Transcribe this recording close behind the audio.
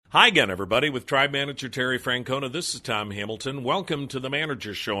Hi again, everybody. With Tribe Manager Terry Francona, this is Tom Hamilton. Welcome to the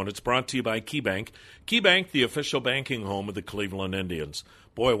Manager Show, and it's brought to you by KeyBank. KeyBank, the official banking home of the Cleveland Indians.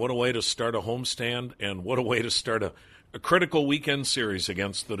 Boy, what a way to start a homestand, and what a way to start a critical weekend series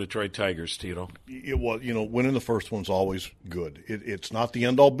against the Detroit Tigers, Tito. It was, winning the first one's always good. It's not the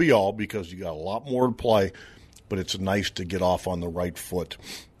end-all, be-all because you got a lot more to play, but it's nice to get off on the right foot.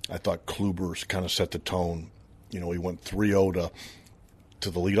 I thought Kluber's kind of set the tone. He went 3-0 to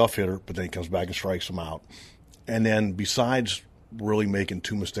the leadoff hitter, but then he comes back and strikes him out. And then besides really making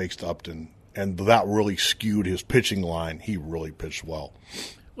two mistakes to Upton, and that really skewed his pitching line, he really pitched well.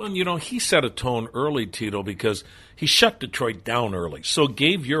 Well, he set a tone early, Tito, because he shut Detroit down early. So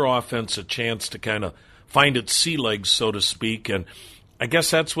gave your offense a chance to kind of find its sea legs, so to speak. And I guess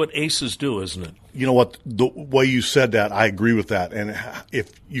that's what aces do, isn't it? You know what? The way you said that, I agree with that. And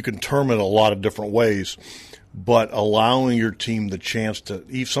if you can term it a lot of different ways, but allowing your team the chance to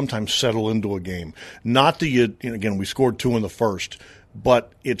sometimes settle into a game. Not that again, we scored 2 in the first,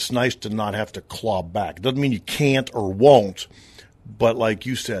 but it's nice to not have to claw back. Doesn't mean you can't or won't, but like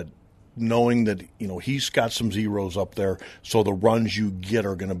you said, knowing that, he's got some zeros up there, so the runs you get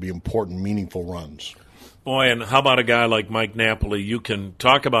are going to be important, meaningful runs. Boy, and how about a guy like Mike Napoli? You can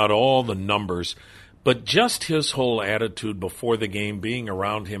talk about all the numbers, but just his whole attitude before the game, being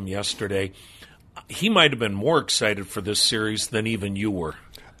around him yesterday, he might have been more excited for this series than even you were.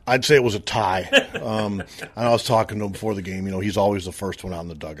 I'd say it was a tie. I was talking to him before the game. He's always the first one out in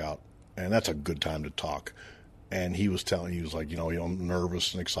the dugout, and that's a good time to talk. And he was like, I'm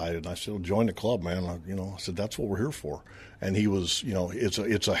nervous and excited. And I said, well, join the club, man. I said, that's what we're here for. And he was,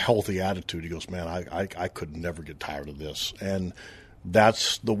 it's a healthy attitude. He goes, man, I could never get tired of this. And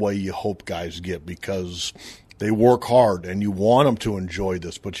that's the way you hope guys get, because they work hard, and you want them to enjoy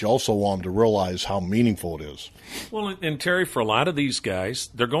this, but you also want them to realize how meaningful it is. Well, and Terry, for a lot of these guys,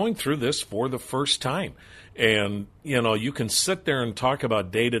 they're going through this for the first time. And, you can sit there and talk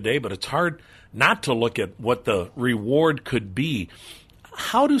about day-to-day, but it's hard not to look at what the reward could be.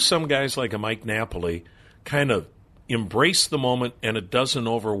 How do some guys like a Mike Napoli kind of embrace the moment and it doesn't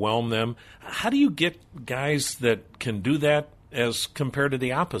overwhelm them? How do you get guys that can do that as compared to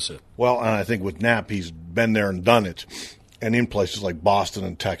the opposite? Well, and I think with Nap, he's been there and done it, and in places like Boston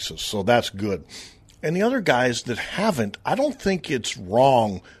and Texas, so that's good. And the other guys that haven't, I don't think it's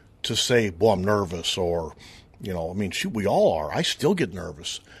wrong to say, well, I'm nervous, or, shoot, we all are. I still get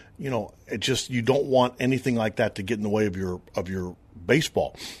nervous. It just, you don't want anything like that to get in the way of your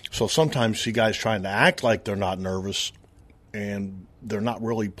baseball. So sometimes you see guys trying to act like they're not nervous, and they're not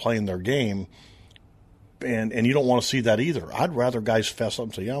really playing their game. And you don't want to see that either. I'd rather guys fess up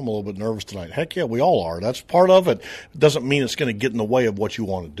and say, yeah, I'm a little bit nervous tonight. Heck yeah, we all are. That's part of it. It doesn't mean it's going to get in the way of what you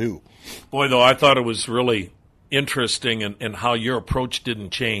want to do. Boy, though, I thought it was really interesting and how your approach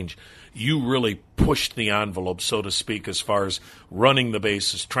didn't change. You really pushed the envelope, so to speak, as far as running the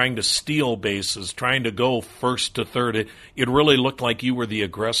bases, trying to steal bases, trying to go first to third. It really looked like you were the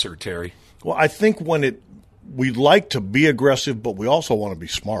aggressor, Terry. Well, I think we like to be aggressive, but we also want to be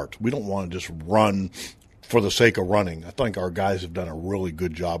smart. We don't want to just run for the sake of running. I think our guys have done a really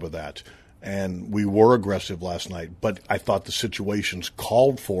good job of that. And we were aggressive last night, but I thought the situations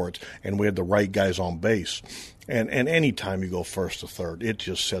called for it, and we had the right guys on base. And any time you go first to third, it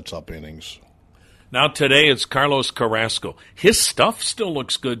just sets up innings. Now today it's Carlos Carrasco. His stuff still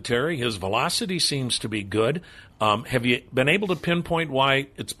looks good, Terry. His velocity seems to be good. Have you been able to pinpoint why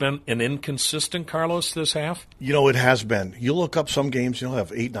it's been an inconsistent Carlos this half? It has been. You look up some games, he'll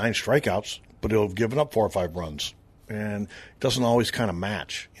have 8-9 strikeouts, but he'll have given up 4 or 5 runs. And it doesn't always kind of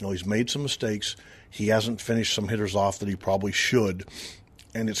match. He's made some mistakes. He hasn't finished some hitters off that he probably should,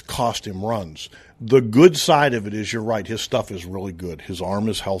 and it's cost him runs. The good side of it is, you're right, his stuff is really good. His arm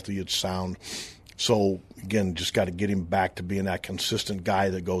is healthy, it's sound. So, again, just got to get him back to being that consistent guy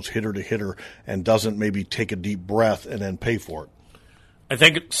that goes hitter to hitter and doesn't maybe take a deep breath and then pay for it. I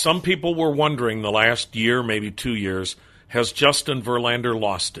think some people were wondering the last year, maybe 2 years, has Justin Verlander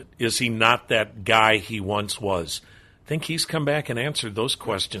lost it? Is he not that guy he once was? I think he's come back and answered those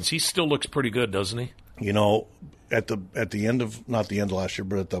questions. He still looks pretty good, doesn't he? At the end of, not the end of last year,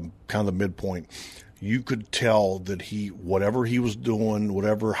 but at the kind of the midpoint, you could tell that whatever he was doing,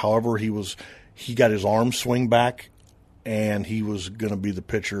 however he got his arm swing back, and he was going to be the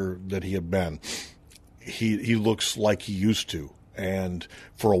pitcher that he had been. He looks like he used to. And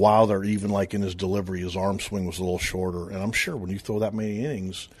for a while there, even like in his delivery, his arm swing was a little shorter. And I'm sure when you throw that many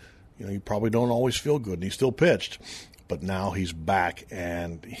innings, you probably don't always feel good. And he still pitched. But now he's back,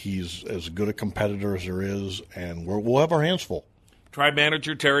 and he's as good a competitor as there is, and we'll have our hands full. Tribe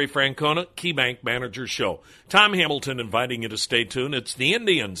Manager Terry Francona, KeyBank Manager Show. Tom Hamilton inviting you to stay tuned. It's the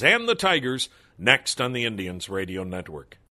Indians and the Tigers next on the Indians Radio Network.